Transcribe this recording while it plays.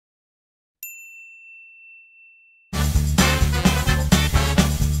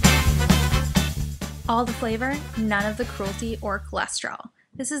All the flavor, none of the cruelty or cholesterol.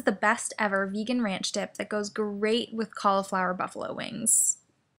 This is the best ever vegan ranch dip that goes great with cauliflower buffalo wings.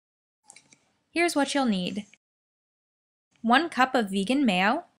 Here's what you'll need. 1 cup of vegan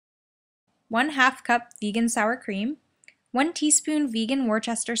mayo, 1/2 cup vegan sour cream, 1 teaspoon vegan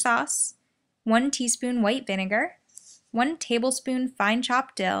Worcester sauce, 1 teaspoon white vinegar, 1 tablespoon fine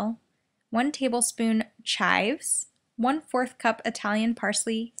chopped dill, 1 tablespoon chives, 1/4 cup Italian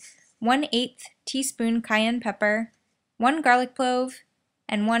parsley, 1/8 teaspoon cayenne pepper, 1 garlic clove,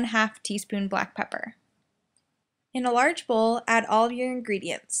 and 1/2 teaspoon black pepper. In a large bowl, add all of your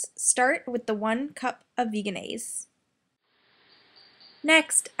ingredients. Start with the 1 cup of Vegenaise.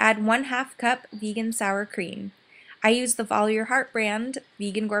 Next, add 1/2 cup vegan sour cream. I use the Follow Your Heart brand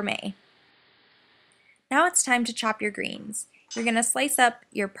Vegan Gourmet. Now it's time to chop your greens. You're going to slice up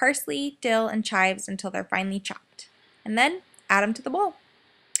your parsley, dill, and chives until they're finely chopped. And then add them to the bowl.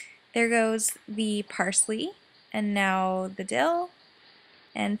 There goes the parsley, and now the dill,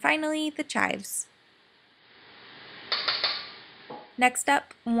 and finally the chives. Next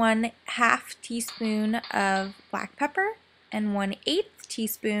up, 1/2 teaspoon of black pepper and 1/8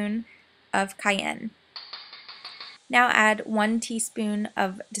 teaspoon of cayenne. Now add 1 teaspoon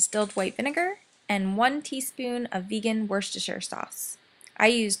of distilled white vinegar and 1 teaspoon of vegan Worcestershire sauce. I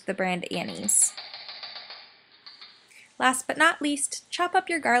used the brand Annie's. Last but not least, chop up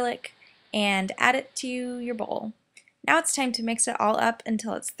your garlic and add it to your bowl. Now it's time to mix it all up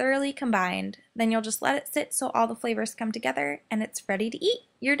until it's thoroughly combined. Then you'll just let it sit so all the flavors come together and it's ready to eat.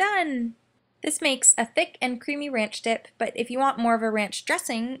 You're done! This makes a thick and creamy ranch dip, but if you want more of a ranch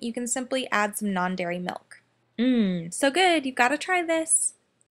dressing, you can simply add some non-dairy milk. So good! You've got to try this!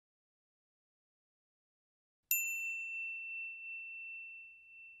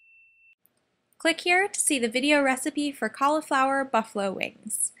 Click here to see the video recipe for cauliflower buffalo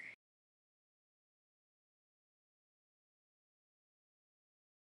wings.